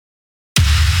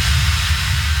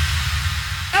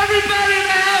Everybody in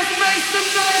the house make some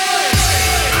noise.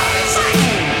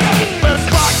 Let's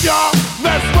rock, y'all.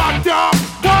 Let's rock, y'all.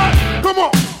 What? Come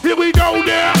on, here we go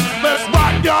now. Let's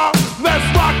rock, y'all. Let's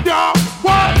rock, y'all.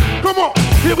 What? Come on,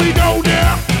 here we go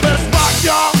now. Let's rock,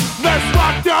 y'all. Let's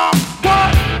rock, y'all.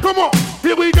 What? Come on,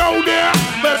 here we go now.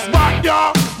 Let's rock,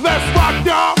 y'all. Let's rock,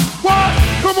 y'all. What?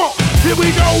 Come on, here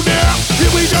we go now. Here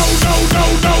we go, no, no,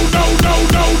 no, no, no,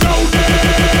 no, no,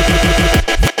 yeah.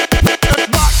 Let's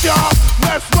rock, y'all.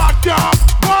 Let's rock, y'all.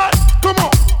 What? Come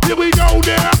on, here we go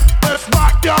now. Let's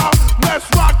rock, y'all. Let's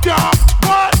rock, y'all.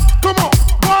 What? Come on,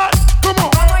 what? Come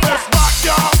on. Let's rock,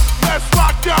 y'all. Let's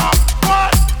rock, y'all.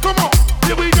 What? Come on,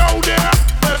 here we go now.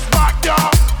 Let's rock,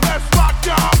 y'all. Let's rock,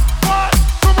 y'all. What?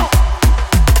 Come on.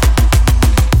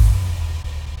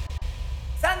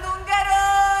 Sandunguero,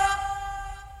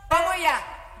 vamos ya,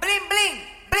 bling bling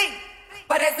bling.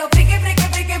 Por eso friki friki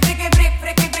friki friki friki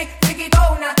friki friki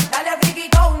frikitona, dale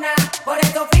frikitona. Por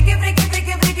eso friki friki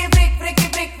friki friki friki friki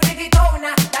friki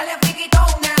frikitona, dale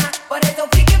frikitona. Por eso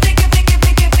friki friki friki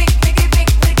friki friki friki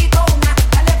friki frikitona,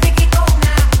 dale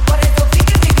frikitona. Por eso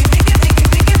friki friki friki friki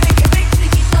friki friki friki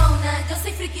frikitona, yo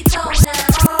soy frikitona.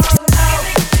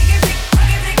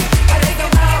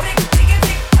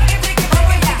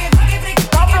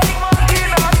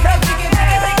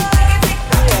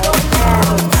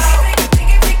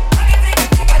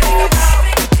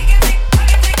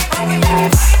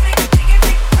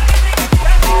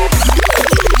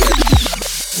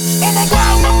 All my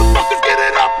wild motherfuckers get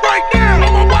it up right now.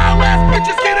 All my wild ass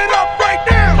bitches get it up right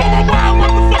now. All my wild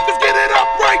motherfuckers get it up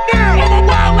right now. All my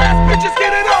wild ass bitches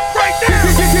get it up right now.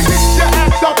 Get your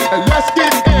ass up and let's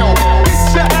get ill.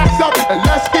 Get your ass up and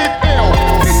let's get ill.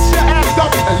 Get your ass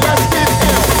up and let's get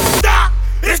ill. Stop!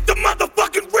 It's the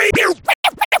motherfucking remix.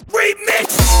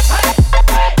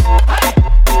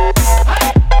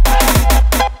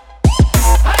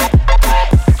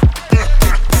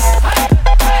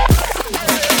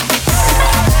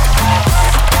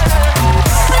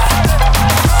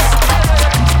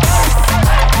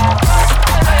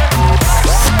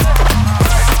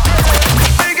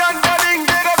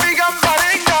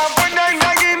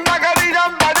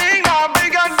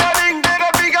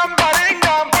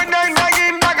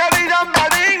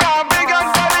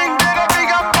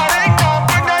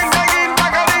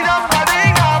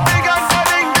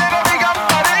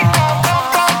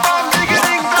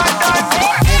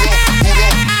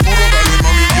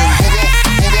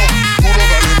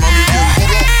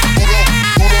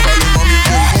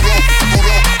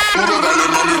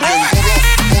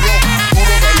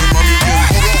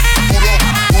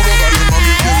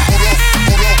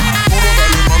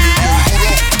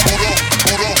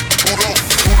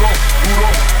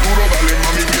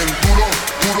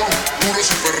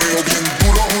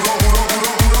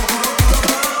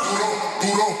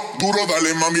 Duro,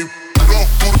 dale mami, duro,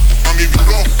 duro, mami,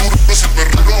 duro, duro, super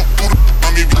duro, duro,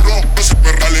 mami, duro,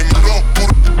 super dale duro,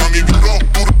 duro, mami, duro,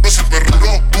 duro, super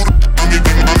duro, duro, mami,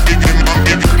 bien, mami, bien,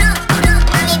 mami, bien.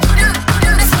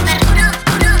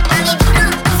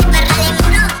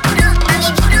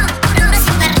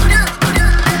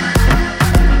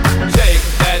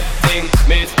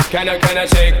 Can I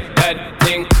shake that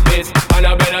thing, miss? And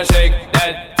I better shake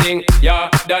that thing, yeah.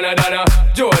 Donna,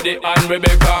 Jody and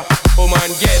Rebecca,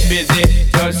 woman get busy.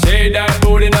 Just shake that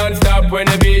booty non-stop when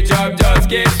the beat drop. Just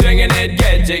keep swinging it,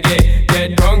 get jiggy.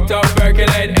 Get drunk, up,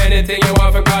 percolate anything you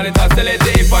want for call it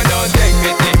hostility. If I don't take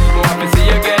pity, I want to see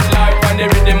you get life on the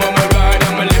rhythm of my ride.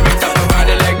 And my lyrics up about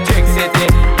electricity.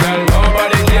 Girl,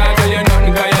 nobody can tell you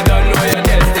nothing, cause you don't know your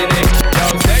destiny. Yo,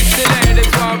 sexy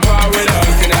ladies want power with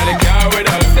us, in the car with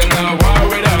us.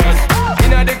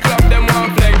 The club, them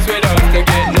want flex with us. To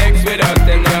get next with us,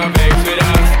 them want vex with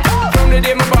us. From the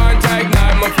day my bond, I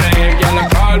ignite my flame. Girl, I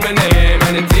call my name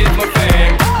and it is my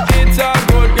fame. It's all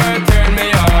good, girl, turn me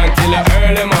on till I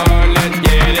earn them on. Let's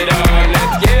get it on,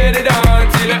 let's get it on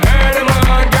till I earn them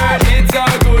on. Girl, it's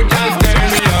all good, just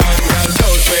turn me on. Girl,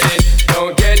 don't sweat it,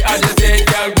 don't get agitated.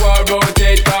 Girl, go and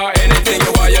rotate, cause anything you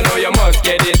want, you know you must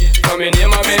get it. Come in here,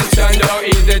 my mention, don't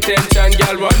ease the tension.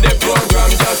 Girl, run the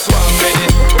program, just 1 minute.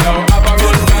 Now have a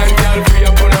good time, girl, free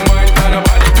up on the mind. Cause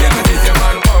nobody can this, your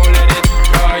man won't let it.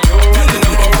 Cause you are the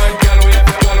number one, girl, we have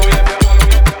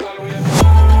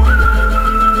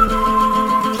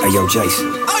Hey, yo, Jason.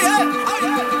 Oh yeah.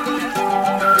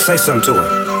 Say something to her.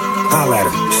 Holla at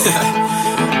her.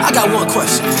 I got one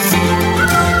question.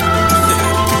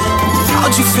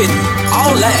 How'd you fit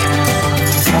all that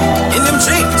in them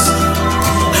jeans?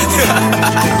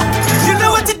 You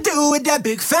know what to do with that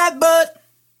big fat butt.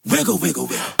 Wiggle, wiggle,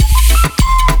 wiggle.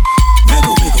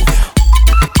 Wiggle, wiggle, wiggle.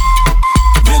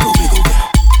 Wiggle, wiggle, wiggle.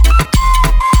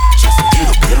 Just a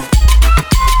little bit.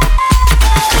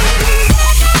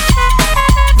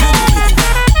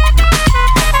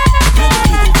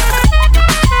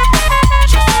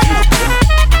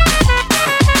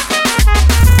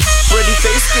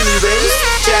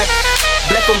 check.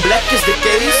 Black on black is de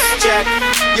case, check.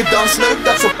 Je dans leuk,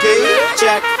 dat is oké,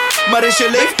 check. Maar is je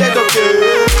leeftijd oké?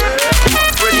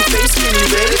 Pretty face, skinny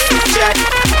waist, check.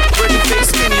 Pretty face,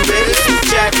 skinny waist,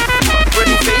 check.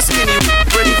 Pretty face, skinny,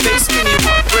 pretty face, skinny,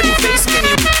 pretty face,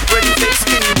 skinny, pretty face,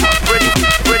 skinny, pretty,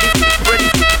 pretty, pretty,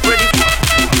 pretty.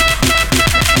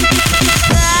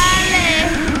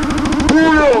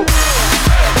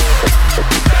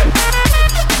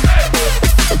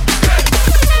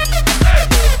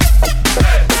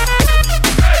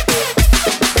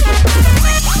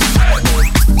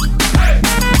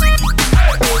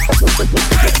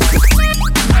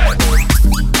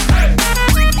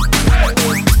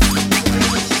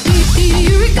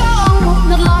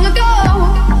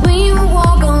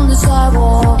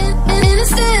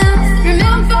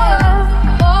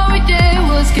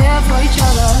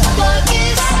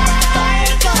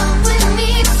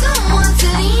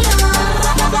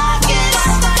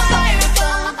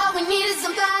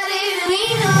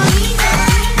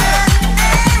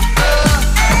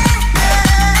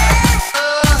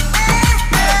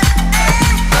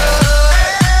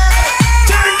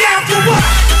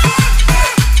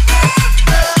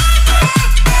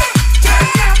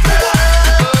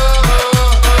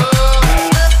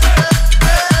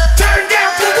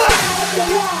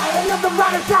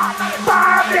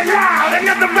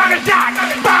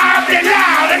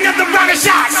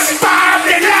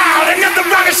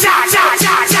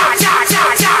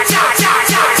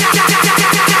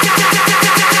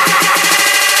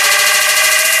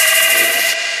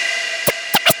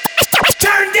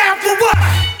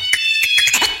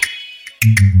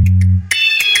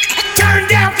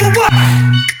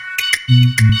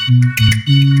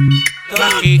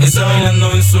 Está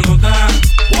bailando en su nota.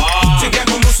 Wow. Chequea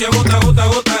como se agota, gota,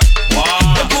 gota.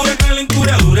 Wow. Es pura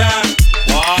calentura dura.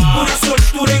 Wow. Pura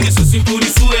soltura en esa cintura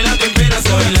y sube la temperatura.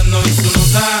 Está bailando en su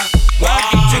nota.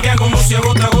 Wow. Chequea como se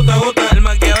agota, gota, gota. El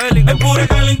maquiavélico. Es pura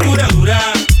calentura dura.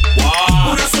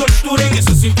 Wow. Pura soltura en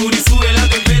esa cintura y sube la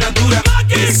temperatura.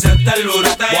 Esa está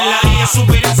alborota en la vía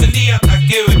super encendida. Hasta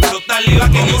que ve explotar y va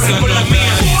que corre por la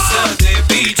mía. Esa te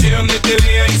piche donde te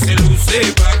vea y se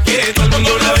luce pa' que todo el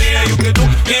mundo la vea. Yo que tú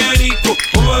qué rico,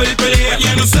 o va a haber pelea.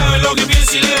 Ya no sabe lo que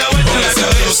piensa y le da vuelta la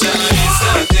cabeza.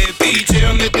 Esa te piche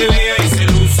donde te vea y se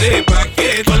luce pa'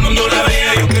 que todo el mundo la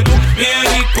vea. Yo que tú qué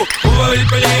rico, o va a haber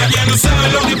pelea. Ya no sabe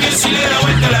lo que piensa y le da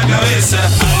vuelta la cabeza.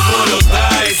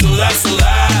 Alborota y sudar,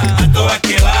 sudar, a todas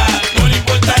que va, no le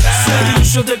importa nada. Se dio un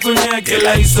shot de coñac que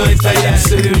la hizo estallar.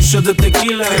 Se dio un shot de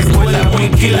tequila, después la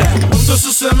muinquila junto a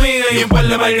sus amigas y un par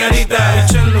de margaritas,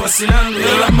 echando, vacilando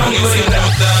de las mangoritas.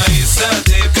 Esa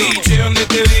te piche donde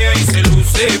te vea y se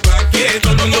luce pa' que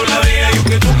todo el mundo la vea. Yo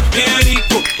que tú qué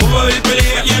rico, o va a haber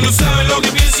pelea. Ya no sabe lo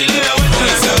que piensa y le da vuelta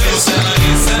la cabeza.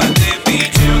 Esa te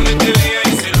piche donde te vea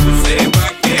y se luce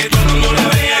pa' que todo el mundo la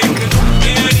vea. Yo que tú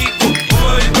qué rico, o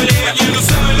va a haber pelea. Ya no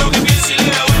sabe lo que piensa y le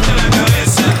da vuelta la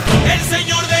cabeza. El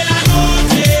señor de la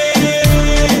noche,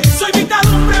 soy mitad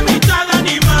hombre, mitad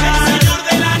animal. El señor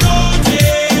de la noche,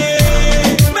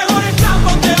 mejor el campo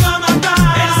te va a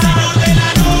matar. El señor de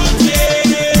la noche,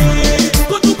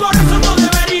 con tu corazón no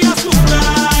deberías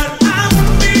jugar. A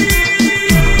mí,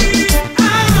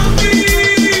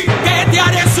 que te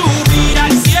haré subir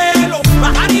al cielo,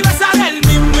 bajar y besar el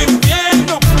mismo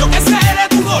infierno. Yo que seré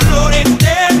tu dolor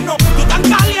eterno, tú tan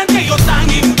caliente y yo tan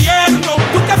invierno.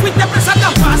 Tú que fuiste presa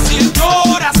tan fácil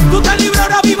lloras, tú te libras,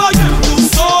 ahora vivo yo en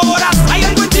tus horas. Hay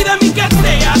algo en ti de mí que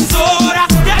te azora,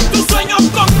 que en tus sueños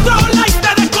controla y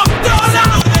te descontrola. El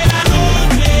señor de la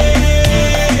noche,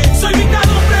 soy mitad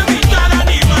hombre, mitad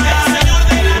animal. El señor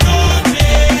de la noche,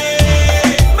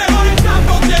 mejor el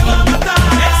campo te va a matar.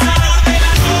 El señor de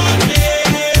la noche,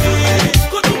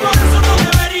 con tu corazón no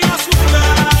deberías jugar.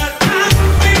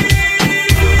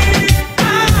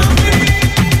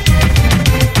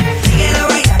 Síguelo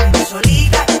bailando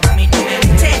solita, mami, tú me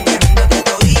viste llamándote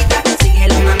todita.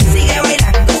 Síguelo, mami, sigue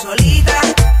bailando solita.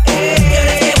 Yo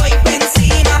le voy pa'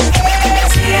 encima.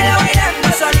 Síguelo bailando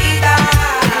solita,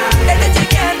 te estoy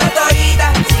chequeando todita.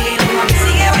 Síguelo, mami,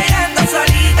 sigue bailando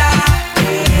solita.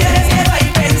 Yo le voy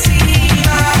pa'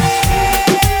 encima.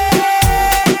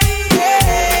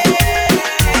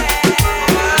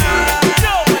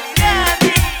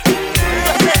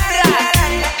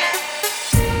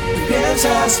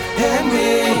 Piensas en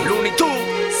mí, Looney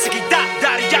Tunes, Siquita,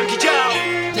 Daddy Yankee, Yao.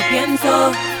 Yo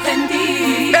pienso en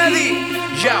ti. Eddie,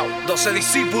 Yao, 12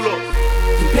 discípulos.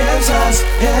 tú piensas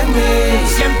en mí.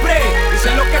 Siempre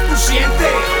dice lo que tú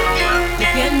sientes. Yo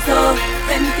pienso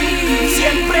en ti.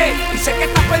 Siempre dice que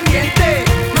estás pendiente.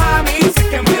 Mami, sé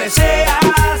que me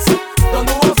deseas.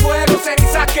 Donde hubo fuego,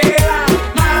 ceniza queda.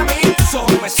 Mami, tus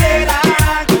ojos me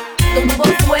celan. Donde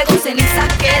hubo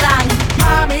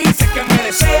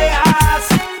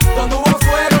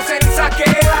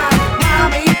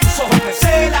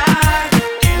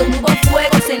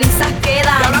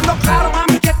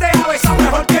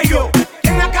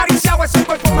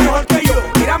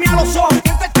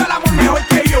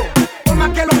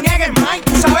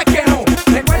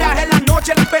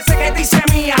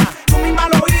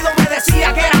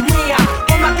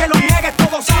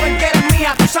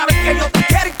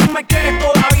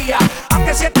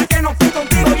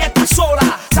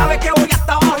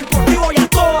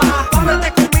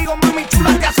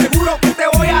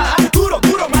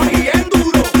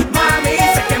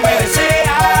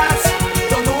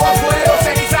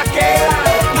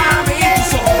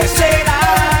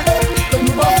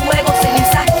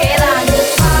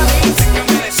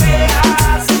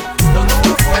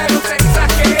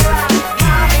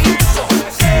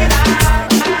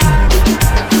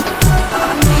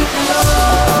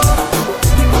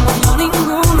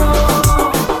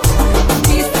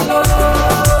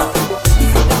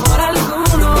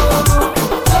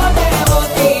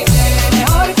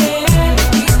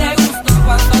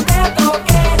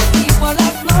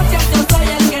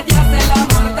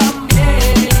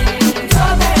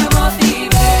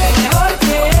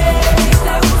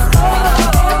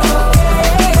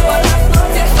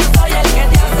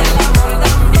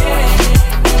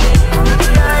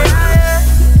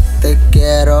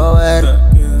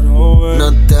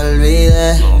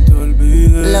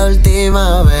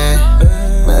última vez.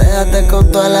 Me dejaste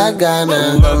con todas las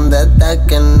ganas. ¿Dónde estás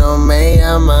que no me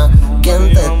llama?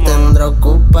 ¿Quién te tendrá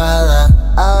ocupada?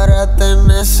 Ahora te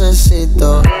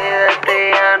necesito.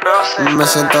 Me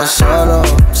siento solo,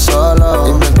 solo.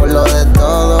 Y me acuerdo de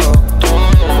todo.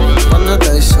 Cuando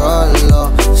estoy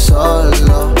solo,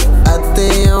 solo. A ti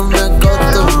yo me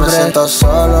acostumbré. Me siento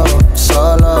solo,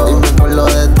 solo. Y me acuerdo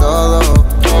de todo.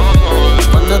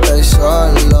 Cuando estoy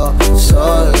solo,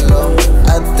 solo.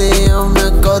 A ti yo me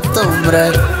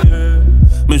acostumbré.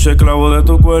 Me hice esclavo de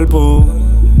tu cuerpo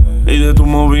y de tu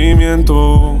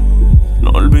movimiento. No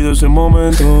olvido ese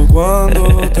momento cuando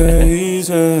te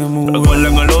hice mujer. Recuerda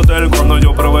en el hotel cuando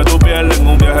yo probé tu piel. En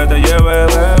un viaje te llevé,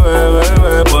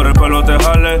 bebé. Por el pelo te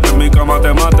jalé, en mi cama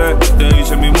te maté. Te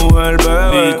hice mi mujer,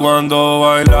 bebé. Y cuando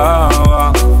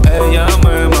bailaba, ella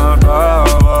me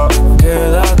mataba.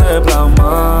 Quédate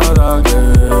plasmada que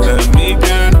en mi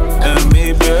piel, en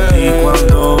mi piel. Y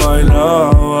cuando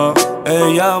bailaba,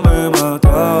 ella me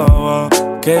mataba.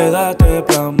 Quédate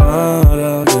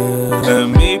plasmada que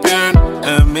en mi piel,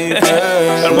 en mi piel.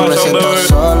 Me siento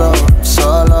solo,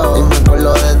 solo. Y me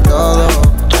acuerdo de todo.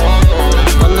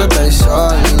 Cuando estoy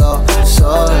solo,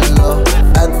 solo.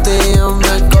 A ti yo me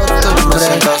acostumbré. Me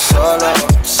siento solo,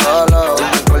 solo. Y me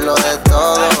acuerdo de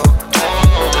todo.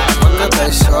 Cuando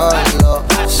estoy solo,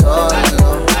 solo.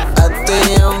 A ti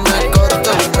yo me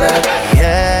acostumbré. Y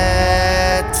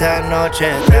esta noche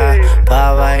está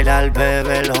pa' bailar,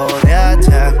 bebé, el jode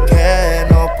hasta que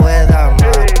no pueda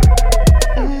más.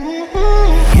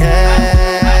 Y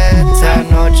esta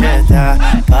noche está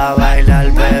pa'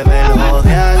 bailar, bebé, el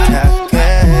jode hasta que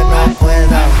no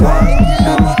pueda más.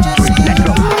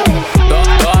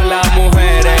 Todas las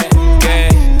mujeres que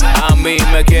a mí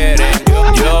me quieren,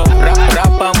 yo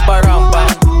rap pam param pam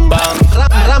pam,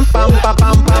 Ram pam pa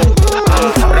pam pam,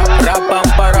 rap pam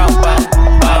param pam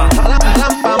pam,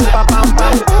 ram pam pa pam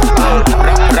pam,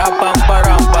 rap pam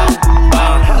param pam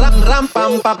pam. ram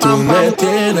pam pa Tú pam me pam.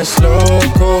 tienes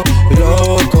loco,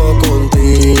 loco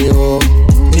contigo.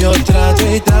 Yo trato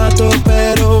y trato,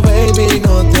 pero baby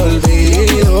no te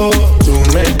olvido. Tú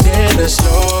me tienes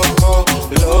loco,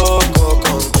 loco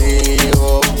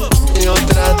contigo. Yo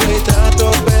trato y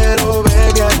trato, pero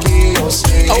baby aquí yo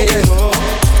sigo.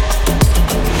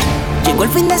 Llegó el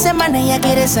fin de semana y ella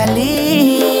quiere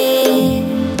salir.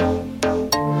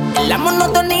 La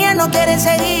monotonía no quiere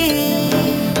seguir.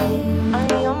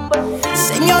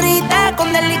 Señorita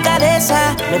con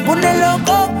delicadeza, me pone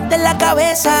loco de la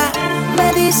cabeza.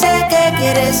 Me dice que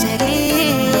quiere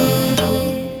seguir.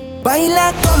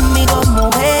 Baila conmigo,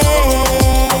 mujer,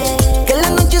 que la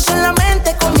noche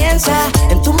solamente comienza.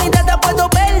 En tu mirada puedo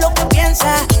ver lo que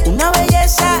piensas. Una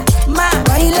belleza más.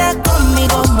 Baila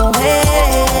conmigo, mujer,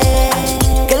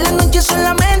 que la noche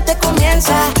solamente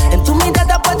comienza. En tu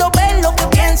mirada puedo ver lo que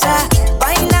piensas.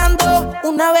 Bailando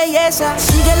una belleza.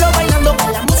 Síguelo bailando, que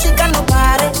la música no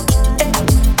pare.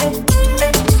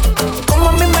 Como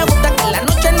a mí me gusta que la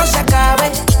noche no se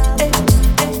acabe.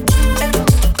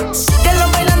 Síguelo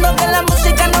bailando, que la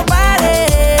música no pare.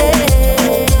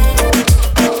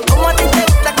 Como a ti te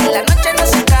gusta que la noche no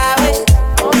se acabe.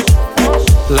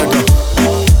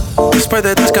 Después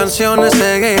de 3 canciones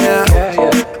seguidas,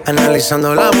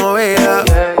 analizando la movida,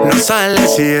 no sale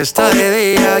si está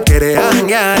de día, quiere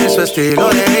hanguear en su estilo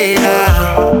de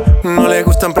vida. No le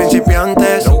gustan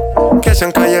principiantes, que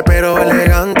sean calle pero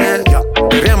elegantes.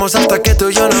 Bebíamos hasta que tú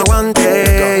y yo no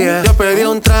aguante. Yo pedí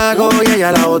un trago y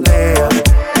ella la botella.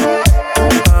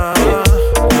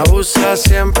 Abusa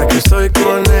siempre que estoy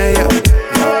con ella.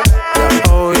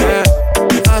 Oh yeah,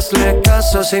 hazle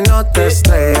caso si no te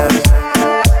estrellas.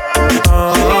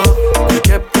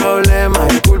 Qué problema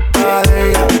es culpa de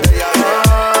ella.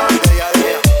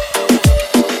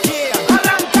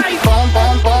 Pom,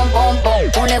 pom, pom, pom, pom,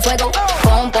 ponle fuego.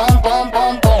 Pom, pom, pom,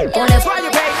 pom, pom, ponle fuego.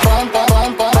 Pom, pom,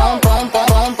 pom, pom, pom,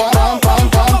 pom, pom, pom, pom,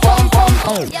 pom, pom, pom,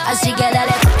 pom. Así que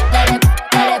dale, dale,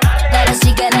 dale, dale,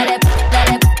 así que dale,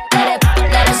 dale, dale,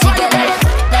 dale, así que dale,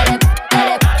 dale,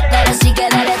 dale, dale, así que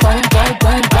dale, pom, pom,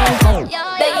 pom, pom, pom.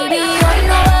 Baby, hoy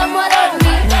no vamos a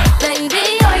dormir. Baby,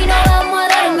 hoy no vamos a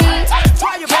dormir.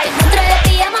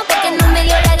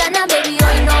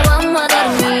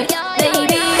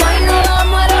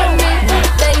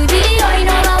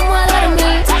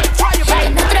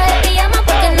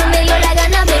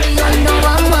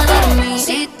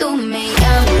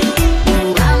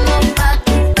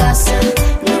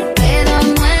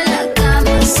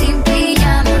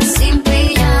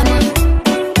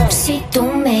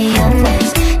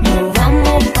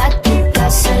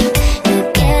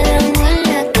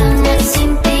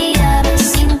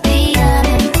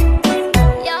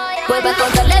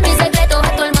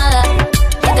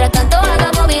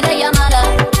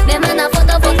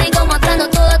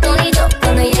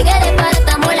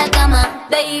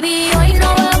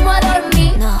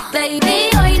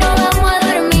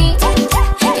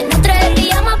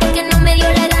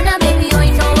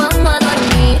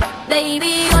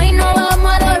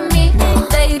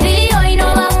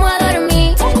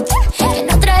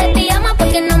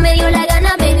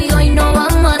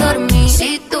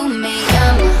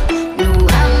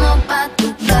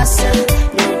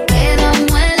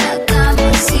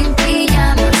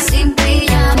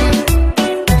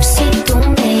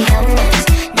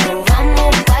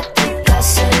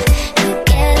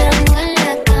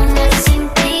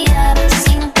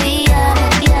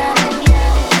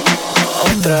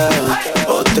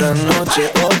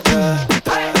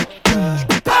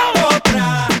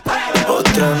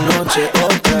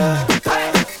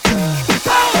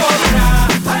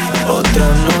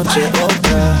 Otra noche,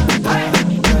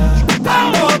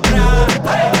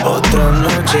 otra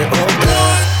noche, otra.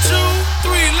 1, 2,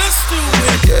 3, let's do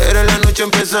it. Ayer en la noche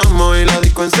empezamos y la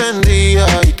disco encendía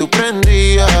y tú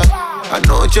prendías.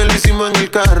 Anoche lo hicimos en el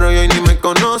carro y hoy ni me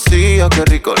conocía. Qué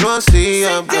rico lo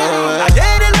hacía, bebé.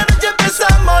 Ayer en la noche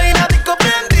empezamos y la disco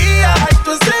prendía y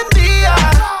tú encendías.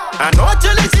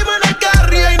 Anoche lo hicimos en el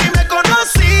carro y hoy ni me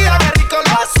conocía. Qué rico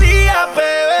lo hacía,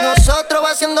 bebé. Nosotros va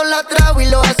haciendo la traba y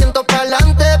los asientos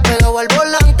pa'lante, pegado al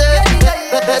volante.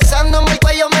 Besándome el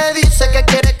cuello me dice que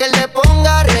quiere que le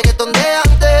ponga reggaetón de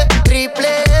antes.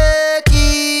 Triple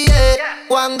X,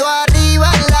 cuando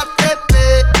arriba en la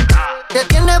trepe. Te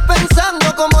tienes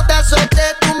pensando cómo te azoté.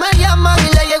 Tú me llamas y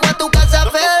le llego a tu casa,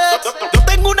 FedEx. Yo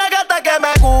tengo una gata que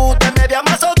me gusta, media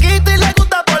masoquista y le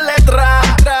gusta por letra.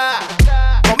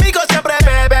 Conmigo siempre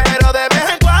bebe, pero de vez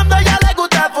en cuando a ella le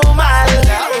gusta fumar.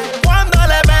 Cuando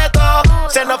le meto,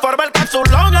 se nos forma el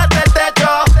capsulón hasta el techo.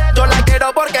 Yo la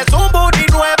quiero porque es un booty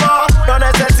nuevo. No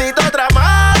necesito otra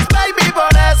más, baby,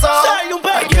 por eso soy un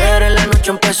baby. Ayer en la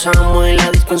noche empezamos y la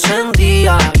disco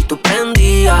encendía y tú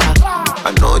prendías.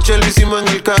 Anoche lo hicimos en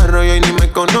el carro y hoy ni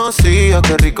me conocía.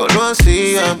 Qué rico lo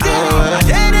hacía, bebé.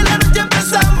 Ayer en la noche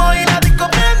empezamos y la disco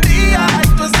prendía y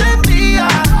tú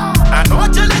encendías.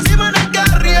 Anoche lo hicimos en el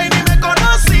carro y hoy ni me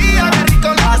conocía. Qué rico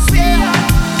lo hacía.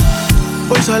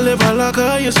 Hoy sale pa' la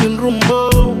calle sin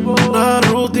rumbo. La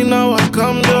rutina va a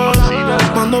cambiar.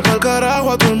 Mando pa'l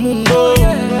carajo a todo el mundo.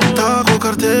 Taco,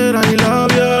 cartera y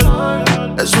labial.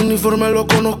 Ese uniforme lo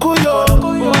conozco yo.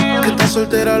 Que está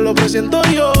soltera lo presiento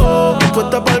yo.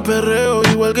 Puesta pa'l perreo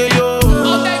igual que yo.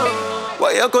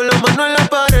 Guaya con la mano en la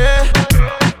pared.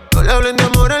 No le hablen de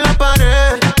amor en la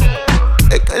pared.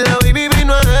 Es que la baby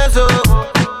vino a eso.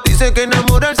 Dice que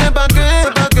enamorarse pa' qué,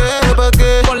 pa' qué, pa'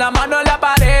 qué. Con la mano en la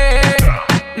pared.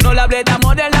 No le hablé de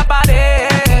amor en la pared.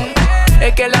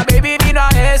 Es que la baby vino a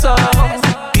eso.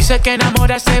 Dice que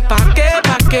enamorarse pa' qué,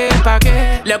 pa' qué, pa'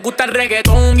 qué. Le gusta el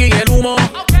reggaetón y el humo.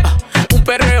 Un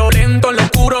perreo lento en lo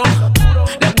oscuro.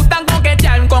 Le gustan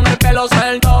coquetear con el pelo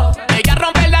suelto. Ella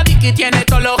rompe la disc y tiene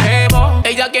todos los jevos.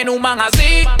 Ella quiere un man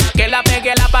así, que la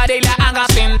pegue a la pared y la haga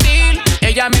sentir.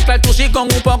 Ella mezcla el tusi con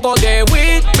un poco de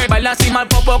weed. Me baila encima el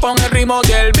popo con el ritmo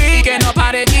del beat. Que no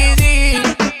pare dizzy.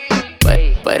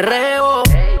 Perreo,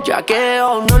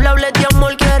 yaqueo, no le hables de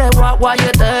amor, quiere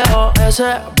guayeteo.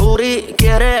 Ese booty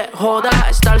quiere joda,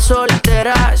 estar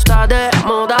soltera está de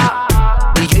moda.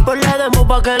 DJ ponle demo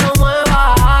pa' que lo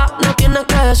mueva. No tienes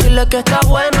que decirle que está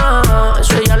buena,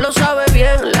 eso ella lo sabe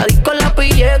bien. La disco la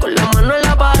pillé con la mano en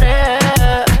la pared.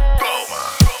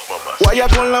 Guaya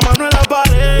con la mano en la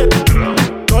pared.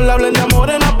 No le hablen de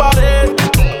amor en la pared.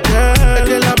 Yeah. Es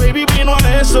que la baby vino a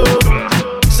eso.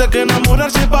 Dice que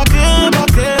enamorarse pa' qué, pa'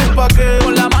 qué, pa' qué.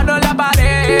 Con la mano en la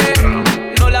pared.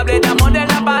 No le hablé de amor en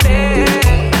la pared.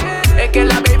 Es que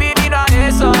la baby vino a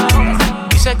eso.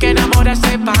 Dice que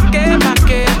enamorarse pa' qué, pa'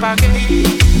 qué, pa' qué.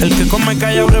 El que come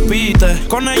calla repite.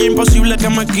 Con ella imposible que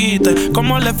me quite.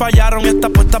 Como le fallaron esta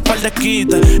puesta pa'l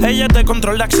desquite. Ella es de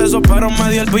control de acceso pero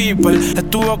me dio el beeper.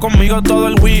 Estuvo conmigo todo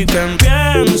el weekend.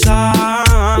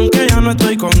 Piensan que ya no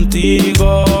estoy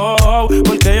contigo,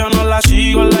 porque yo no la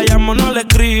sigo, la llamo, no le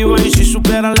escribo. Y si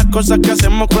supieran las cosas que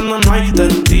hacemos cuando no hay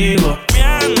testigos.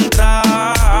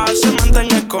 Mientras se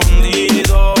mantenga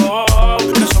escondido,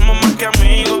 que somos más que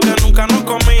amigos, que nunca nos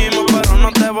comimos, pero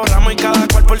nos devoramos y cada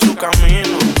cual por su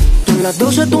camino. A las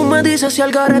 12 tú me dices si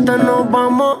al garete nos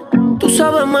vamos. Tú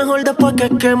sabes mejor después que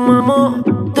quemamos.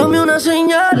 Dame una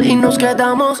señal y nos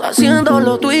quedamos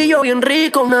haciéndolo tú y yo bien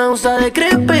rico. Una onza de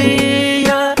creepy,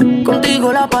 yeah.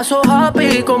 Contigo la paso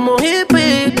happy como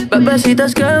hippie. Bebecita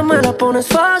es que me la pones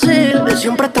fácil. De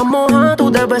siempre estás moja,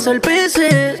 tú debes ser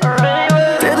Piscis.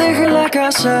 Te dejé en la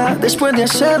casa después de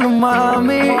hacerlo,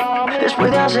 mami.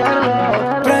 Después de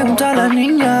hacerlo, pregunta a la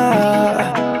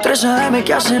niña 3 AM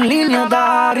que hace en línea,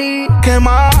 Dari. ¿Qué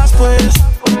más pues?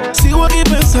 Sigo aquí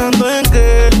pensando en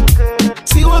qué.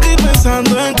 Sigo aquí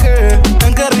pensando en qué.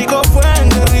 En qué rico fue, en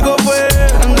qué rico fue,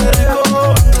 en qué rico, en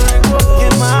qué rico. ¿Qué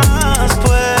más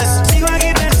pues? Sigo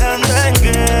aquí pensando en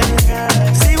qué.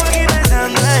 Sigo aquí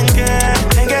pensando en qué.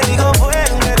 En qué rico fue,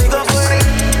 en qué rico fue.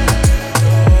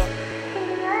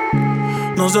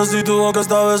 No sé si tuvo que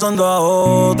estar besando a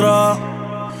otra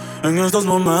en estos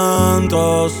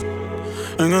momentos.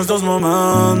 En estos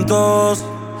momentos.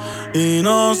 Y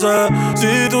no sé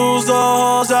si tus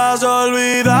ojos ya se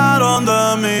olvidaron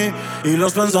de mí y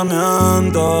los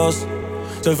pensamientos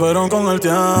se fueron con el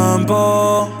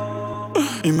tiempo.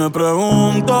 Y me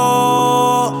pregunto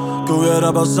qué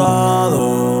hubiera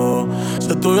pasado si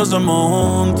estuviésemos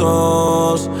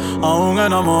juntos, aún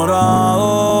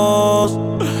enamorados.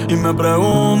 Y me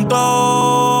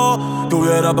pregunto qué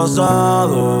hubiera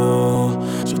pasado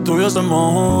si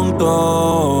estuviésemos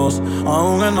juntos,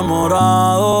 aún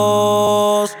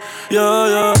enamorados? Yeah,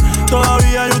 yeah.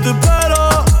 Todavía yo te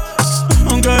espero,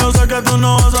 aunque yo sé que tú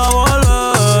no vas a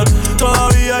volver.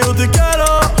 Todavía yo te quiero,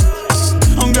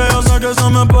 aunque yo sé que eso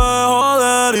me puede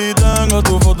joder. Y tengo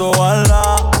tu foto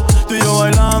guardada, tú y yo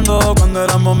bailando cuando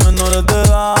éramos menores de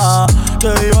edad.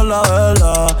 Te digo la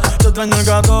verdad, te extraño el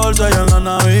 14 y en la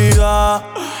Navidad.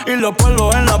 Y los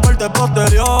polvos en la parte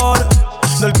posterior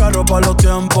del carro para los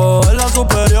tiempos en la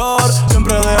superior.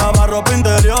 Siempre dejaba ropa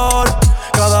interior,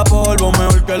 cada polvo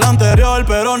mejor que el anterior,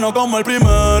 pero no como el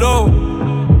primero.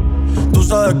 Tú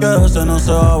sabes que ese no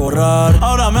se va a borrar.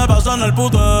 Ahora me paso en el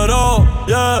putero,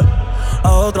 yeah.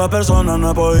 A otra persona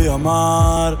no he podido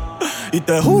amar, y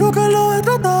te juro que lo he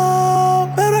tratado,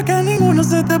 pero es que ninguno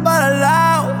se te para al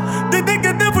lado. Desde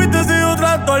que te fuiste sigo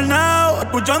trastornado,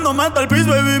 escuchándome hasta el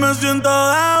piso, baby, me siento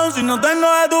down. Si no tengo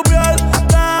de tu piel,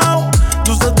 down.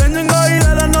 Tú se tengo y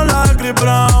de la no la he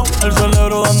cribrado. El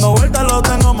cerebro dando vueltas lo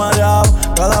tengo mareado,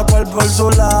 cada cual por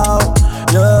su lado,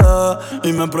 yeah.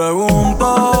 Y me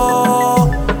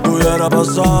pregunto, ¿qué hubiera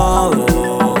pasado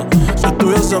si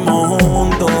estuviésemos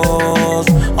juntos,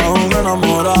 aún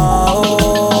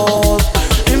enamorados?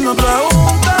 Y me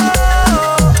pregunto,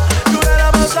 ¿qué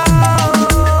hubiera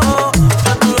pasado si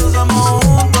estuviésemos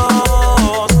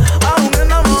juntos, aún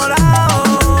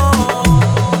enamorados?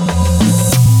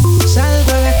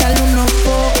 Salgo a gastarle unos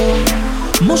pocos,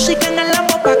 música en el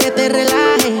amor pa' que te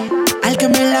relaje. Al que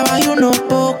me la baje unos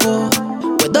pocos,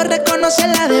 puedo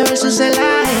reconocerla de ver su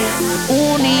celaje.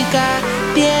 Única,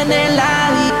 tiene la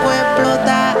disco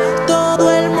explota, todo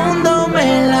el mundo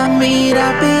me la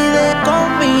mira, pide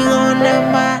conmigo nada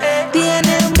más.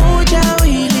 Tiene mucha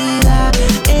habilidad,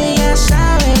 ella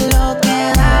sabe lo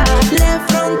que da, le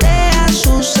frontea a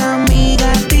sus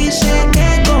amigas, dice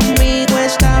que conmigo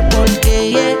está porque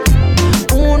ella es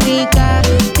única,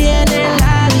 tiene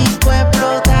la disco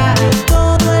explota,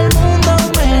 todo el mundo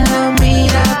me la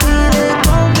mira, pide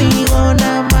conmigo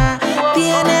nada más.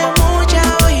 Tiene mucha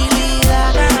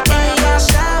habilidad, ella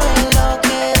sabe lo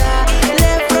que da,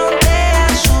 le frontea a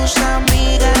sus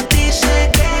amigas, dice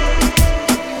que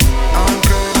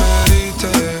aunque me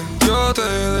heriste, yo te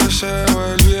deseo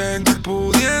el bien,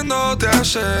 pudiéndote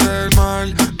hacer el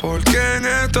mal, porque en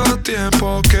estos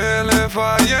tiempos que le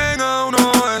fallen a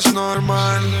uno es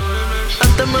normal.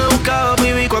 Antes me buscaba,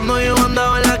 baby, cuando yo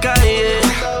andaba en la calle.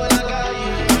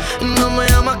 No me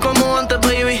llamas como antes,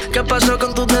 baby, ¿qué pasó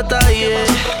con tus detalles?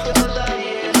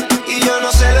 Y yo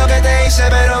no sé lo que te hice,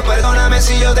 pero perdóname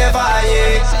si yo te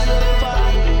fallé.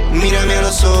 Mírame a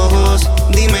los ojos,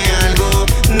 dime algo,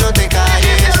 no te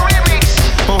calles.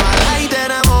 Ojalá y te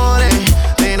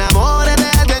enamores de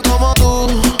alguien como tú,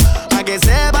 pa' que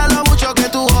sepa lo mucho que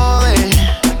tú jodes.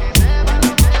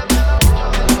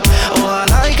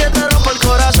 Ojalá y que te rompa el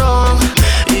corazón,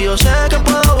 y yo sé que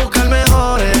puedo buscar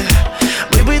mejores.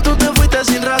 Baby, tú te fuiste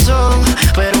sin razón,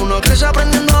 pero uno crece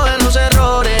aprendiendo de los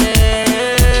errores.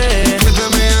 Fuiste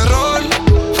mi error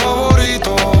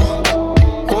favorito,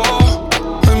 oh.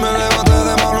 Hoy me levanté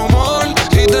de mal humor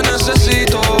y te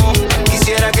necesito.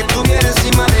 Quisiera que estuvieras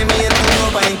encima de mí en tu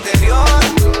ropa interior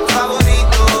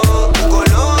favorito, tu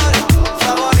color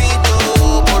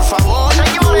favorito. Por favor,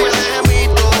 no me dejes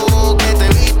visto, que te he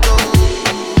visto.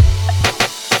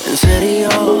 En serio,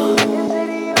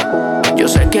 yo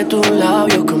sé que tus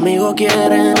labios conmigo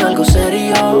quieren algo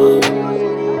serio.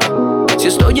 Si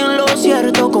estoy en lo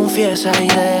cierto, confiesa y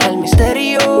deja el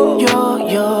misterio. Yo.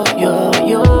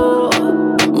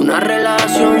 Una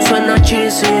relación suena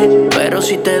cheesy, pero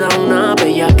si te da una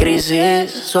bella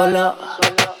crisis, solo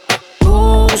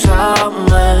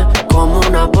úsame como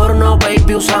una porno,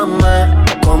 baby, úsame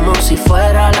como si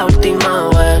fuera la última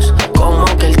vez, como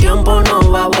que el tiempo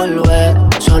no va a volver.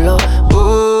 Solo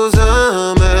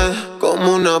úsame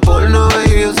como una porno,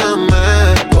 baby, úsame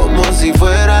como si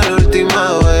fuera la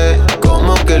última vez,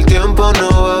 como que el tiempo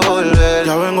no va a volver.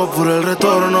 Ya vengo por el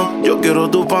retorno, yo quiero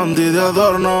tu panty de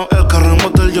adorno, el carro en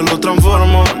motel yo lo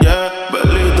transformo, yeah.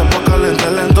 Velita pa' calentar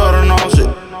el entorno, sí.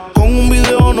 Con un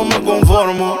video no me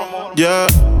conformo, yeah.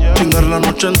 Chingar la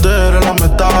noche entera en la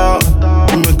meta.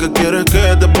 Dime qué quieres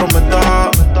que te prometa.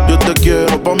 Yo te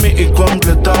quiero pa' mí y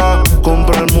completa.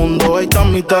 Compra el mundo, ahí está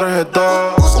mi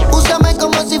tarjeta. Úsame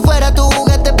como si fuera tu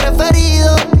juguete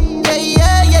preferido.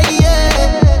 Yeah.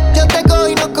 Yo te cojo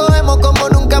y nos cogemos como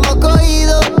nunca hemos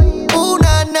cogido.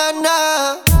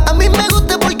 Nana. A mí me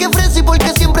gusta porque fresa y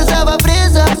porque siempre sabe a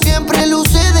fresa. Siempre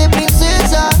luce de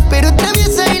princesa, pero es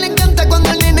traviesa y le encanta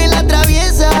cuando el nene la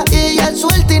atraviesa. Ella es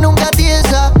suelta y nunca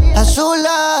tiesa. A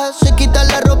solas se quita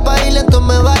la ropa y lento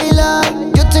me baila.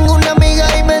 Yo tengo una amiga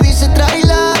y me dice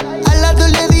tráela. Al lado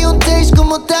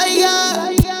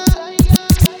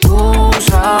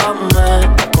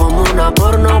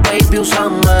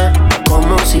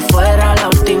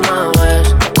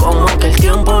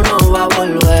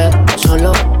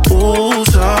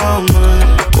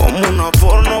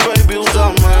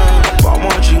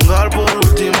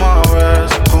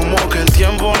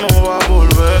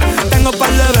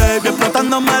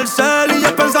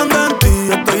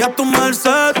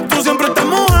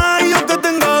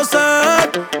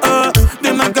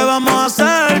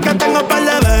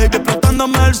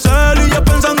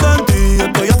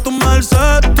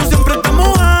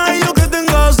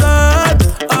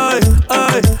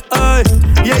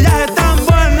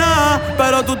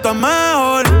está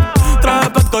mejor. Traje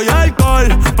pesco y alcohol.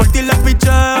 Por ti las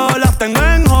picheo, las tengo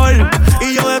en hall.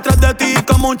 Y yo detrás de ti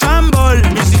como un chambol.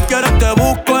 Y si quieres te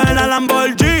busco en la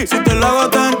Lamborghini. Si te lo hago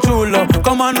tan chulo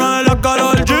como Anuel o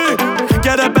Karol G.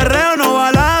 ¿Quieres perreo, no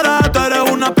balada? Tú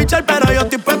eres una pichar, pero yo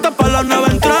estoy puesta para la nueva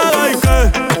entrada. ¿Y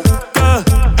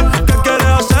qué quieres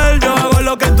hacer? Yo hago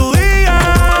lo que tú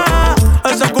digas.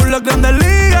 Ese culo es grande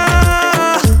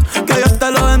liga. Que Dios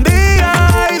te lo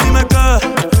bendiga. Y dime qué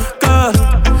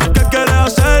quieres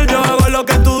hacer. Yo hago lo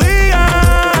que tú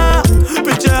digas.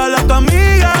 Picheale a tu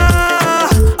amiga.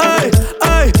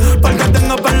 Ay, porque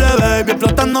tengo par de baby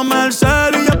explotándome el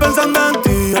cel. Y yo pensando en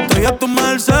ti, estoy a tu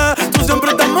merced. Tú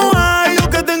siempre estás mojada y yo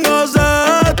que tengo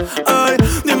sed. Ay,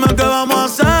 dime qué vamos a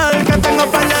hacer. Que tengo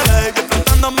par de baby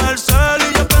explotándome el cel.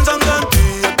 Y yo pensando en ti,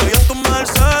 estoy a tu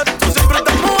merced. Tú siempre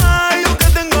estás mojada y yo que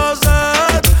tengo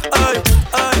sed. Ay.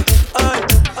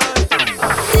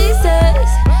 Dices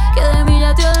que de mí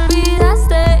ya te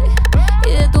olvidaste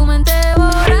y de tu mente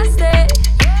borraste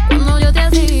cuando yo te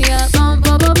hacía pom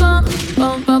pom pom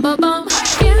pom pom pom pom.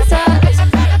 Piensas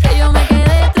que yo me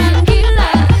quedé tranquila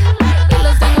y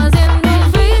los tengo haciendo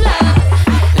fila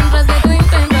mientras que tú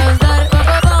intentas dar pom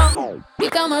pom pom. Mi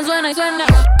cama suena y suena.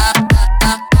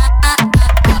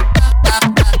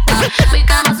 Mi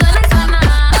cama suena y suena.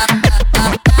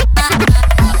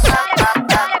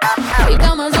 Mi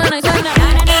cama suena y suena.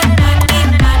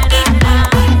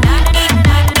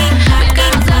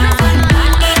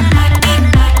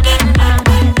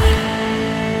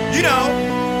 You know,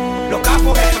 los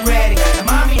capos están ready, la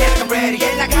mami está ready,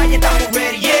 en la calle estamos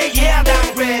ready, yeah,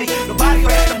 estamos ready. Los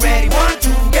barrios están ready, 1,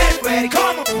 2, get ready,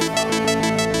 come on.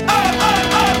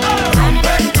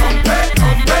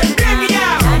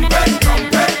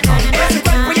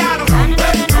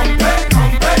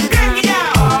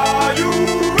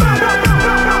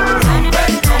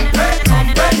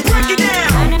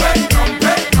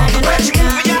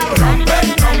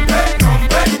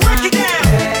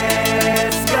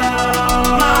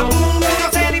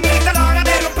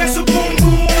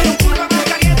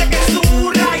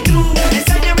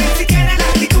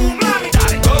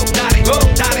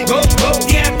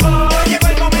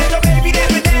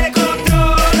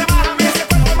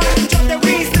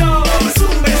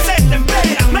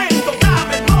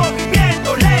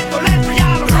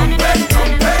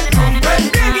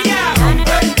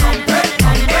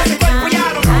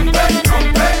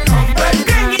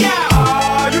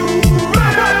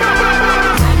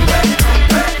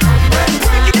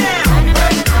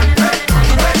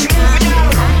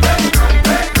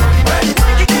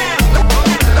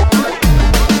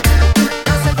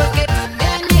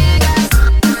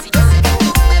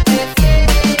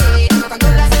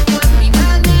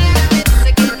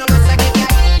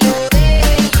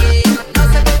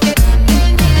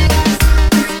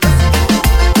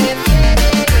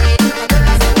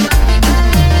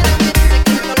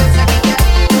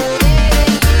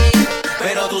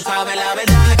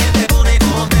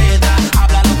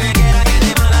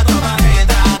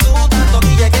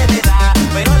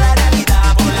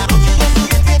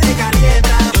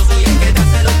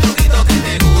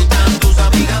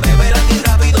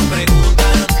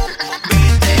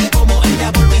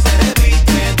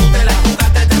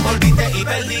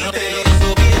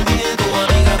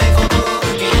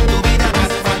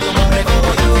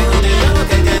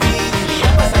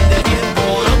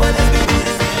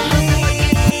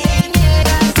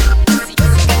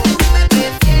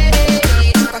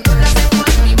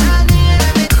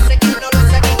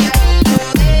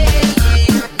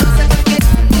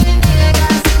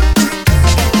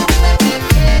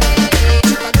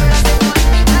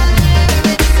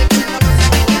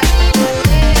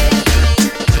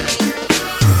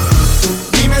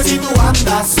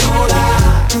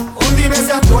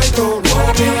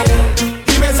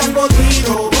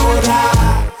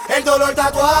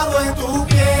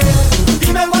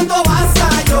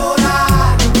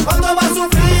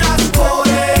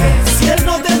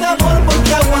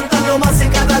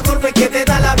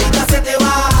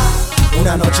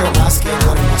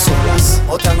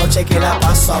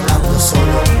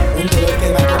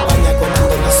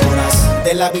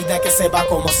 La vida que se va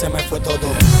como se me fue todo.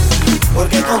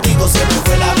 Porque contigo se me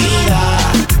fue la vida.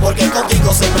 Porque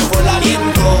contigo se me fue el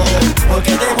aliento.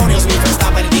 Porque demonios mi fe está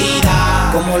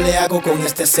perdida. ¿Cómo le hago con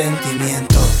este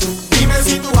sentimiento? Dime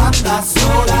si tú andas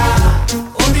sola.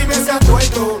 O dime si has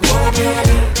vuelto loca.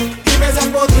 Dime si has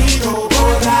podido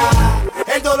borrar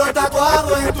el dolor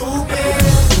tatuado en tu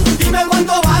piel. Dime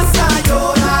cuándo vas a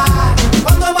llorar.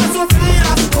 Cuándo vas a sufrir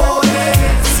las cores.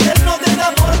 Si él no te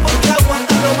da amor, porque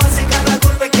aguantarlo más en cada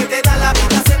golpe que te da la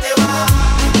vida se te va.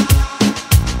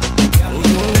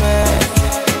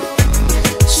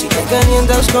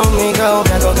 calientas conmigo,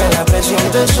 que hago que la presión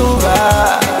te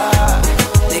suba.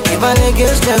 ¿De qué vale que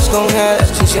estés con él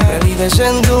si siempre vives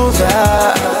en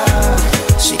duda?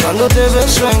 Si cuando te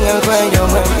beso en el cuello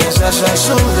me empiezas a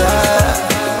sudar.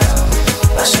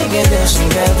 Así que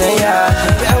decídete ya,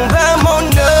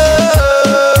 vámonos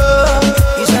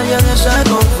y salga de esa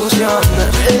confusión.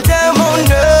 Vámonos,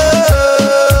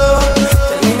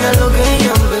 termina lo que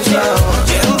ya empezó.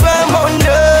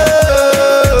 Vámonos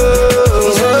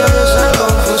y salga de esa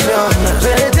confusión.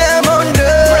 Vámonos,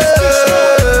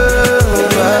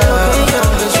 termina lo que ya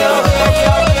empezó.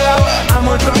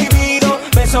 Amor prohibido,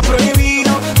 beso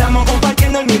prohibido, estamos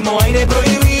compartiendo el mismo aire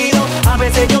prohibido. A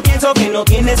veces yo pienso que no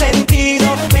tiene sentido,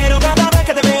 pero cada vez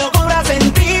que te veo cobra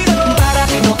sentido. Para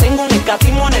que no tengo un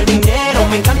escatismo en el dinero.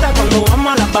 Me encanta cuando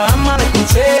vamos a las Bahamas de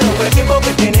crucero. Por el tiempo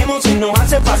que tenemos y nos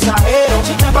hace pasajeros.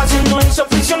 La pasión no hizo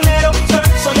prisionero.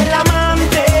 Soy el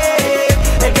amante,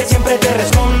 el que siempre te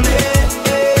responde.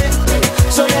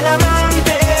 Soy el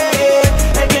amante,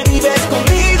 el que vive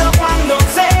escondido. Cuando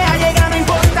sea llega no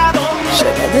importa dónde.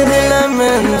 Sácate de la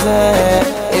mente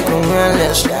y con él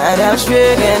estarás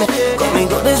bien.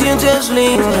 Conmigo te sientes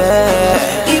libre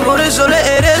y por eso le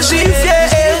eres infiel.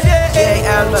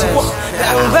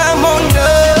 Vámonos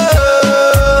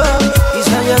y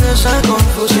salga de esa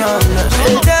confusión.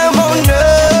 Vámonos,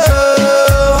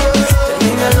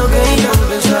 termina lo que ya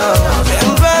empezó.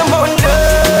 Vámonos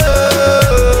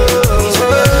y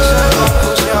salga de esa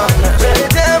confusión.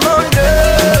 Vámonos,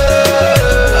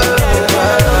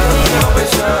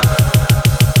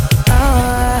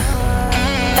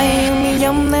 hay un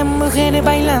millón de mujeres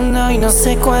bailando y no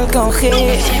sé cuál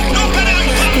coger.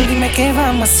 Dime qué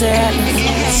vamos a hacer.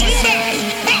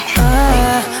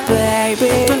 Baby,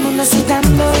 todo el mundo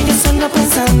citando y yo solo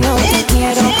pensando que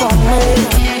quiero comer.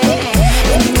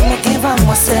 Dime qué vamos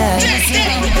a hacer.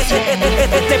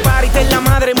 Este party es la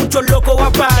madre, muchos locos a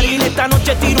parir. Esta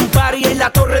noche tiro un party en la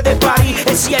torre de París.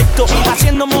 Es cierto,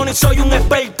 haciendo money soy un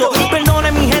experto.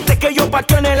 Perdone mi gente que yo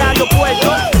parqueo en el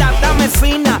aeropuerto. Dame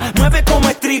fina, mueve como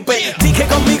stripper. Dije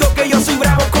conmigo que yo soy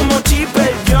bravo como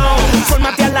Chipper. Yo,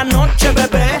 fórmate a la noche,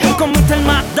 bebé. Con Mr.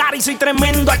 Madari soy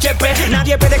tremendo HP.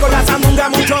 Nadie pede con la sandunga,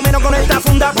 mucho menos con esta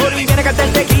funda. Por ahí viene que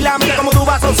el tequila, mira como tu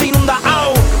vaso se inunda.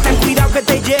 Oh, ten cuidado que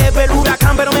te lleve el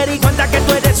huracán, pero me di cuenta que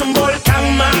tú eres un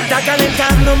volcán, ma. Está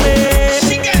calentándome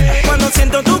cuando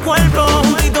siento tu cuerpo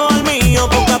juntito al mío,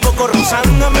 poco a poco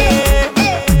rozándome.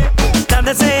 Estás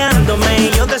deseándome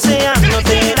y yo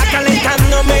deseándote. Está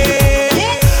calentándome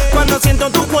cuando siento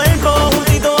tu cuerpo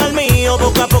juntito al mío,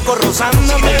 poco a poco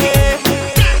rozándome.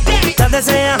 Estás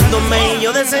deseándome y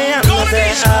yo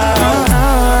deseándote.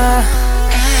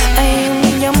 Hay un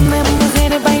millón de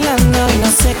mujeres bailando y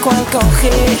no sé cuál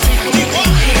coger.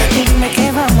 Dime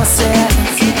qué vamos a hacer.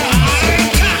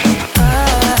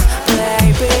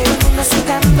 Baby, todo el mundo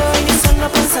citando y yo solo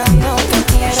pensando que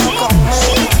quiero comer.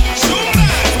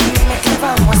 Dime qué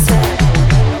vamos a hacer.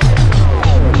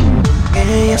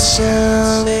 Ella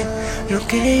sabe lo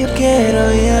que yo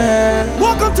quiero ya.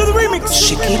 Welcome to the remix.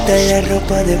 Se quita la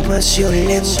ropa despacio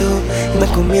lento y me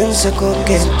comienza a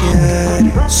coquetear.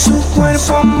 Su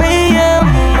cuerpo me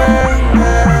llama.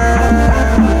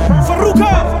 Farruko.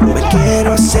 Me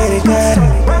quiero acercar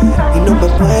y no me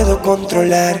puedo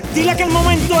controlar. Dile que el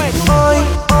momento es hoy.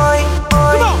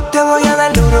 Te voy a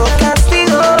dar duro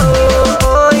castigo.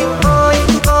 Hoy.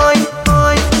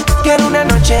 Quiero una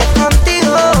noche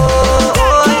contigo.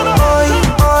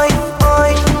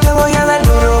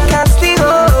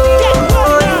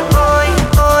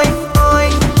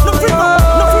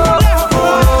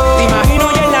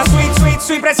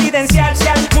 Presidencial,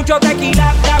 mucho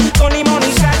tequila, con limón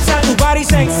y salsa. Tu body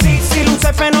sexy, si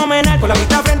luce fenomenal. Con la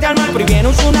vista frente al mar, pero viene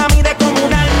un tsunami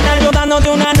descomunal. Yo dándote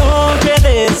una noche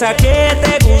de esa que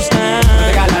te gusta.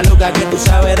 Regala loca que tú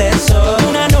sabes de eso.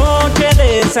 Una noche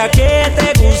de esa que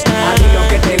te gusta. A mí lo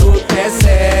que te gusta es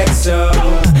sexo.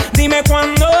 Dime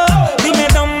cuándo, dime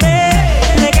dónde.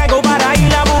 Me caigo para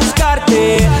ir a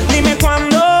buscarte. Dime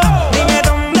cuándo, dime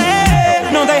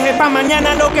dónde. No dejes pa'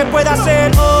 mañana lo que pueda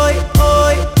hacer hoy.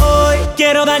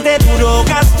 Quiero darte duro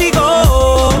castigo.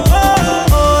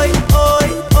 Hoy.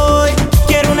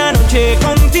 Quiero una noche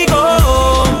contigo,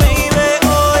 baby.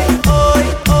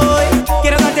 Hoy.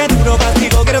 Quiero darte duro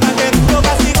castigo. Quiero darte duro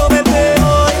castigo, bebé.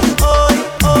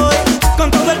 Hoy.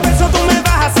 Con todo el peso tú me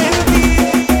vas a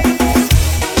sentir.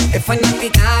 Es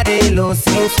fanática de lo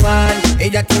sensual.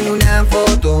 Ella tiene una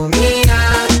foto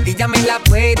mía y ya me la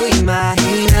puedo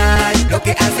imaginar. Lo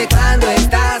que hace cuando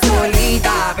está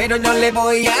solita, pero no le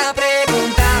voy a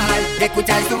preguntar. De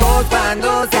escuchar su voz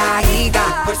cuando se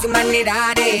agita, por su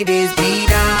manera de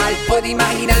respirar. Puedo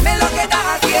imaginarme lo que está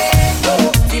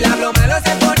haciendo. Si la hablo malo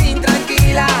se pone intranquila.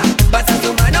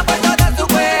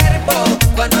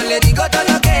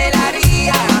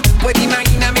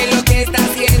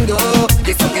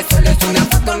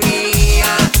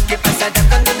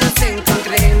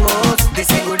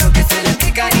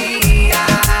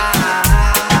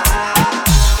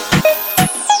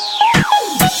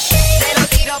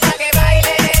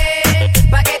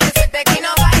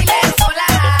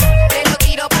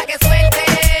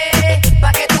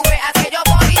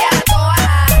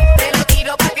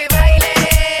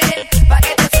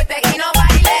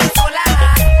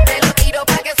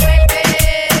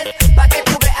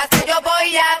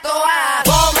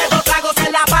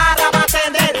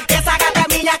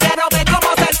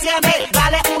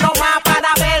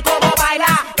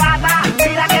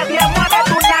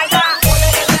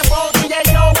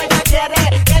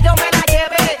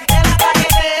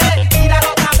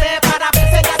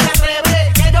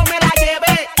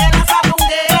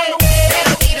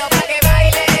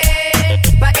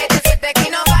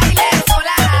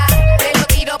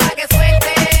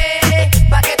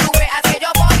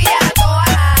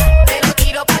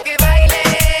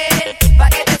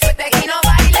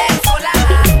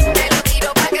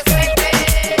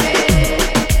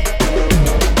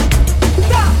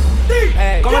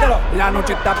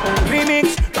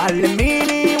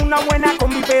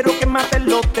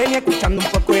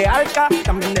 Barca,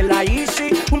 también de la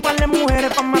Easy. Un par de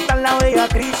mujeres pa' matar la bella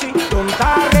crisis. Don't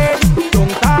tarde,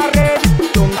 don't tarde,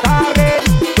 don't tarde,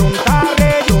 don't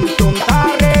tarde, don't tarde,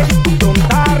 don't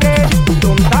tarde,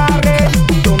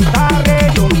 don't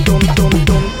tarde, don't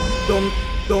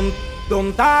tarde,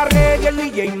 don't tarde, y el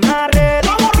DJ Marre.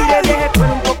 Y le dije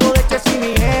fuera un poco de Chess y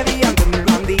mi heavy. Ando en el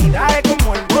bandidaje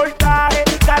como el voltaje.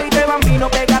 Carita de bambino,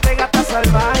 pégate, gata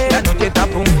salvaje. La noche está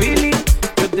pa' un feeling.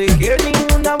 Yo te quiero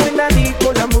una buena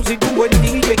disco. La música un buen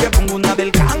DJ. Que pongo una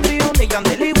del Candy, una de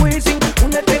Yandel y Wisin.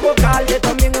 Una de Tego Calde,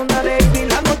 también una de Ivy.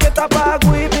 La noche está pa'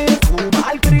 whipping,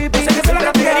 fumar creepy. Sé que se la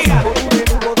categoría.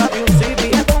 Date un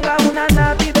sipi. Me ponga una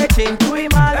nati de Chinchu y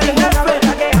Mal. Una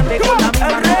vela que ande con la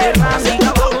misma de Rami.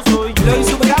 Abajo soy yo. Lo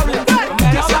insuperable.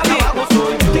 Hacia abajo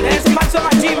soy yo. Tienes un falso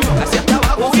machismo. Hacia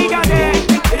abajo. Ubícate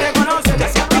y reconoce que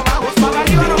hacia abajo. Para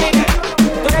arriba no mires.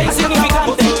 Tú eres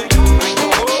insignificante.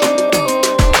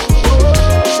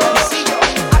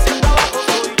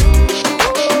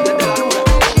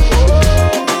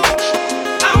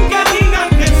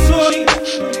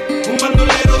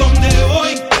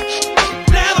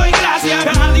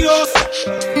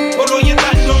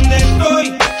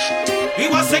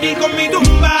 Seguir con mi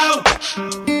tumbao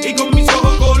y con mis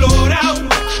ojos colorados,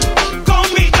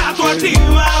 con mi gato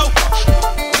activado.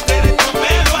 Ustedes no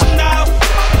me lo han dado.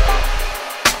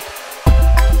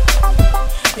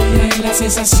 Ella es la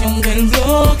sensación del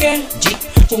bloque.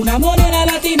 Una morena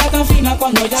latina tan fina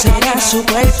cuando ella será camina. Su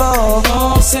cuerpo,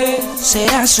 no sé.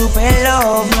 Será su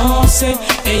pelo, no sé.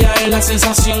 Ella es la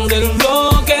sensación del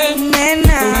bloque.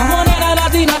 Nena. Una morena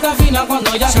latina tan fina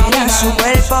cuando ella será camina. Su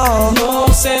cuerpo,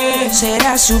 no sé.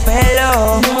 Será su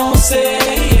pelo, no sé.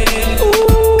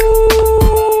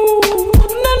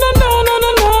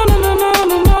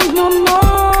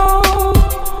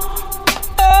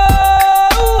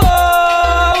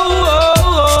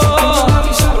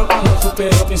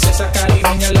 Princesa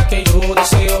caribeña, la que yo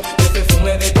deseo. El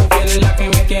perfume de tu piel es la que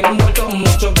me tiene envuelto.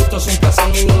 Mucho gusto, sin placer,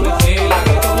 mi mujer de la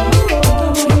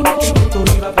que tú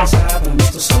no ibas a pensar. Para mí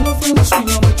esto solo fue un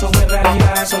sueño hecho de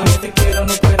realidad. Solamente quiero,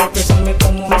 no puedo expresarme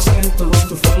como me siento.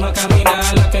 Tu forma de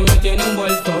caminar, la que me tiene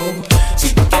envuelto. Si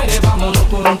tú quieres, vámonos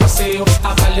por un paseo.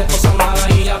 Hablarle cosas malas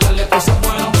y hablarle cosas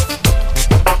buenas.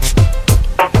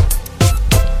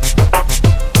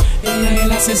 Ella es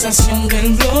la sensación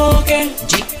del bloque.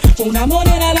 Una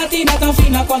morena latina tan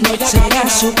fina cuando ella será camina.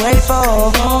 Su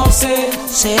cuerpo, no sé.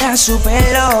 Será su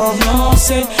pelo, no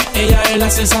sé. Ella es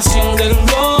la sensación del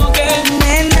bloque.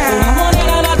 Nena. Una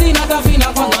morena latina tan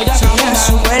fina cuando ella será camina.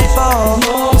 Su cuerpo,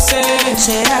 no sé.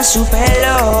 Será su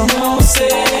pelo, no sé.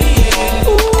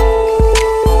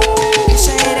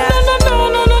 Será,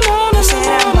 no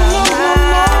será mamá.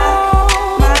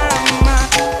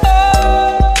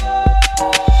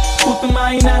 ¿Tú te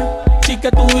imaginas, chica,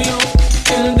 tú y yo?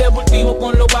 El deportivo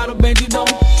con los baros 22.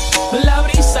 La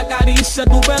brisa acaricia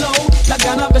tu pelo. La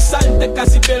gana de besarte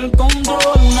casi pierde el control.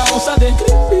 Una onza de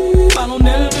creepy pa' los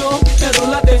nervios, pero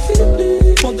la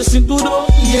de ponte cinturón,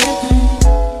 yeah.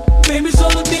 Baby,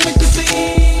 solo dime que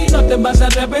sí, no te vas a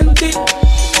arrepentir.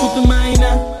 Tú te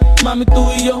imaginas, mami, tú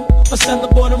y yo pasando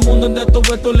por el mundo de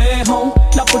todo esto lejos.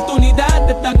 La oportunidad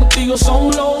de estar contigo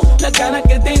solo. La ganas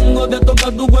que tengo de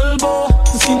tocar tu cuerpo.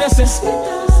 Si necesitas,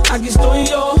 aquí estoy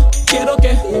yo. Quiero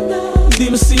que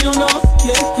dime sí o no,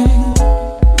 yeah.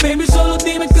 Baby, solo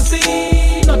dime que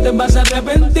sí, no te vas a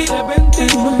arrepentir.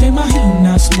 Tú no te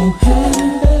imaginas,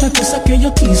 mujer, la cosa que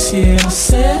yo quisiera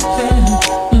hacer.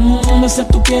 Besar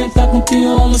tu piel, estar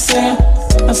contigo, no sé.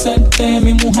 Hacerte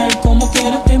mi mujer como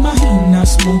quiera. Te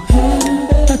imaginas,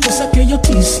 mujer, la cosa que yo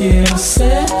quisiera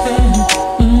hacer.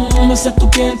 Besar tu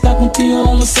piel, estar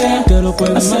contigo, no sé. Te lo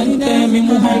puedo hacerte mi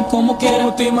mujer como quiera.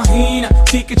 ¿Cómo te imaginas?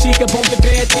 Chica, chica, ponte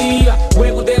creativa.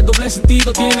 Juego de doble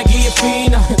sentido, tiene guía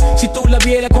fina. Si tú la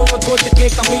vieras como el corte que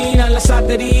camina en la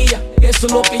satería, eso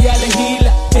es lo que ella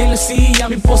legisla. En la silla,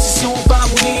 mi posición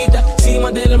favorita.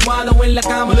 Encima de la almohada o en la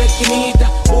cama, la esquinita.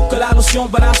 Busca la loción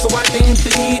para sobarte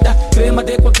enterita. Crema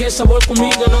de cualquier sabor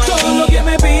conmigo, no hay todo lo que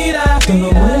me pida. Te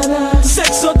lo voy a dar.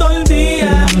 Sexo todo el día.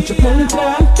 La noche por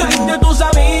entrar. Traiste tú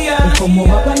sabías. ¿Cómo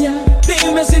va para allá?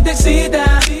 Dime si te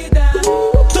excita.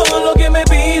 Todo lo que me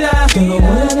pida. Te lo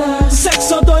voy a dar.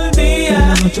 Sexo todo el día.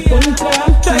 La noche por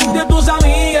entrar. Traiste tus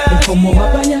amigas. ¿Cómo va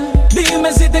para allá?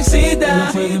 Dime si te excita. No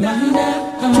lo puedo imaginar.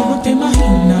 Tú no te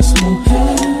imaginas,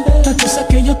 mujer, la cosa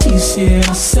que yo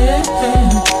quisiera hacer.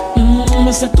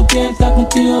 Besar tu piel, estar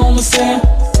contigo, no sé.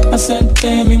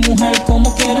 Hacerte mi mujer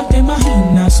como quiera. Te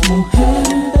imaginas,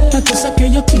 mujer, la cosa que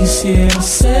yo quisiera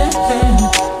hacer.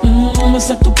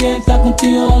 Besar tu piel, estar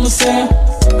contigo, no sé.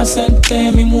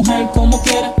 Hacerte mi mujer como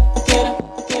quiera.